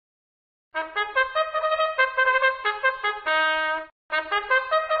Welcome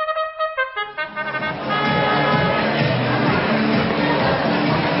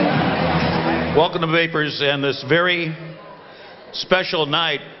to Vapors and this very special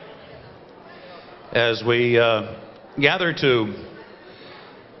night as we gather to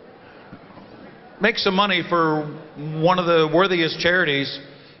make some money for one of the worthiest charities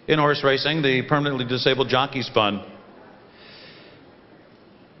in horse racing, the Permanently Disabled Jockeys Fund.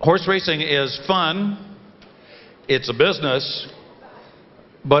 Horse racing is fun, it's a business,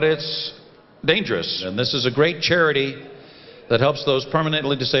 but it's dangerous. And this is a great charity that helps those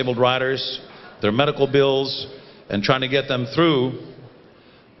permanently disabled riders, their medical bills, and trying to get them through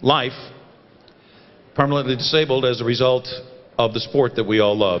life permanently disabled as a result of the sport that we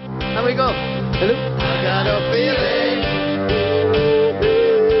all love. Here we go. Hello. I got a feeling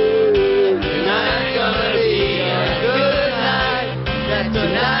tonight's gonna be a good night. That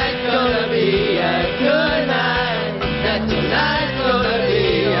tonight's gonna be a good night. That tonight's gonna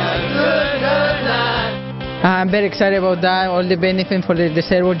be a good night. I'm very excited about that, all the benefit for the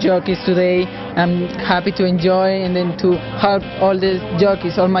disabled jockeys today. I'm happy to enjoy and then to help all the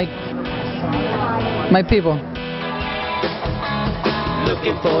jockeys, all my people.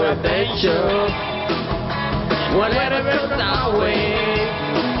 Looking for adventure, whatever comes our way.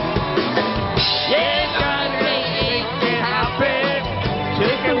 Yeah, trying to make it happen.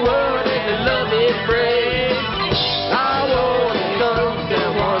 Take the world and the love it brings. I want to go to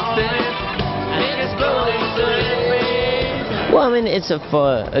one thing, and it's going to. Well, I mean, it's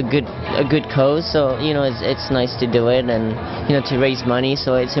for a good cause, so you know it's nice to do it, and you know to raise money.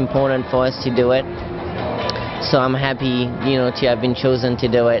 So it's important for us to do it. So I'm happy, you know, to have been chosen to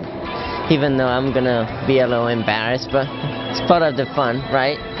do it, even though I'm gonna be a little embarrassed, but it's part of the fun,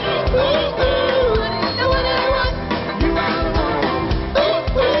 right?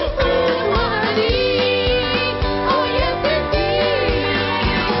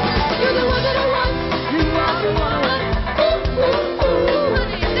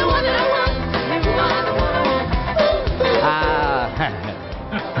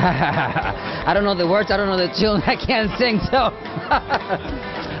 I don't know the words, I don't know the tune, I can't sing, so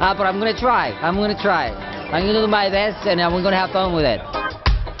but I'm gonna try. I'm gonna do my best, and I'm gonna have fun with it.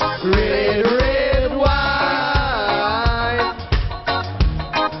 Red, red wine,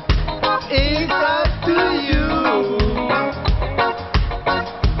 it's up to you.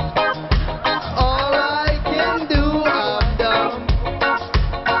 All I can do, I've done.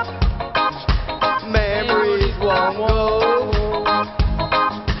 Memories won't go.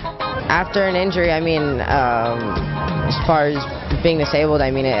 After an injury, I mean, as far as being disabled,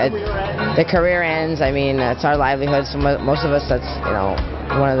 I mean, the career ends. I mean, it's our livelihood. So most of us, that's, you know,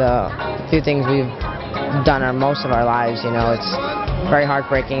 one of the few things we've done most of our lives. You know, it's very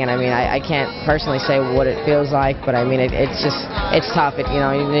heartbreaking, and I mean, I can't personally say what it feels like, but I mean, it's tough. You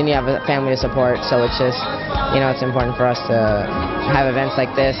know, and then you have a family to support, so it's just, you know, it's important for us to have events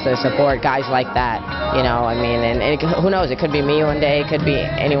like this to support guys like that. You know, I mean, and who knows? It could be me one day. It could be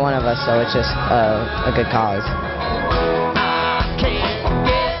any one of us. So it's just a good cause.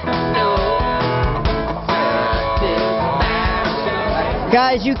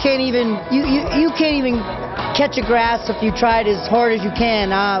 Guys, you can't even catch a grass if you tried as hard as you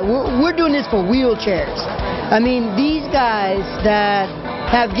can. We're doing this for wheelchairs. I mean, these guys that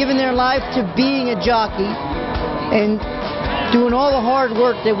have given their life to being a jockey and doing all the hard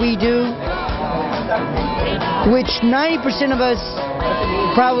work that we do, which 90% of us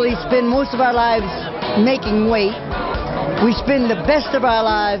probably spend most of our lives making weight. We spend the best of our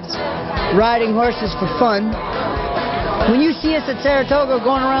lives riding horses for fun. When you see us at Saratoga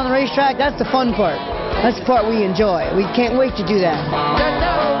going around the racetrack, that's the fun part. That's the part we enjoy. We can't wait to do that.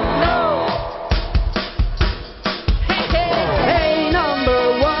 Hey,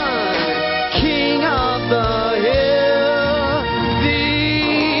 number one, king of the hill,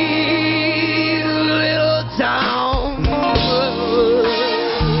 these little towns.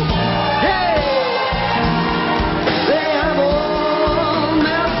 Hey, they have all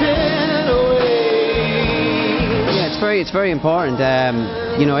melted away. Yeah, it's very important.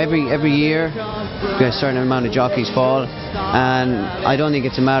 You know, every year a certain amount of jockeys fall, and I don't think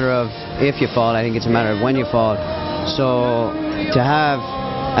it's a matter of if you fall, I think it's a matter of when you fall. So to have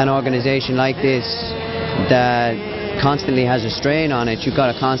an organization like this that constantly has a strain on it, you've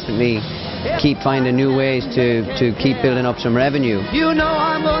got to constantly keep finding new ways to keep building up some revenue. You know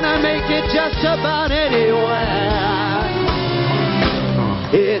I'm gonna make it just about anywhere.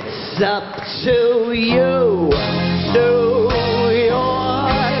 It's up to you. New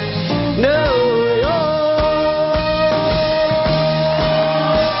York, New York.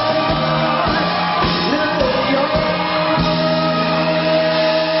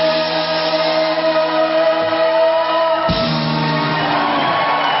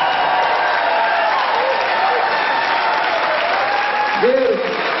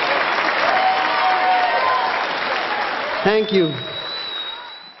 Thank you.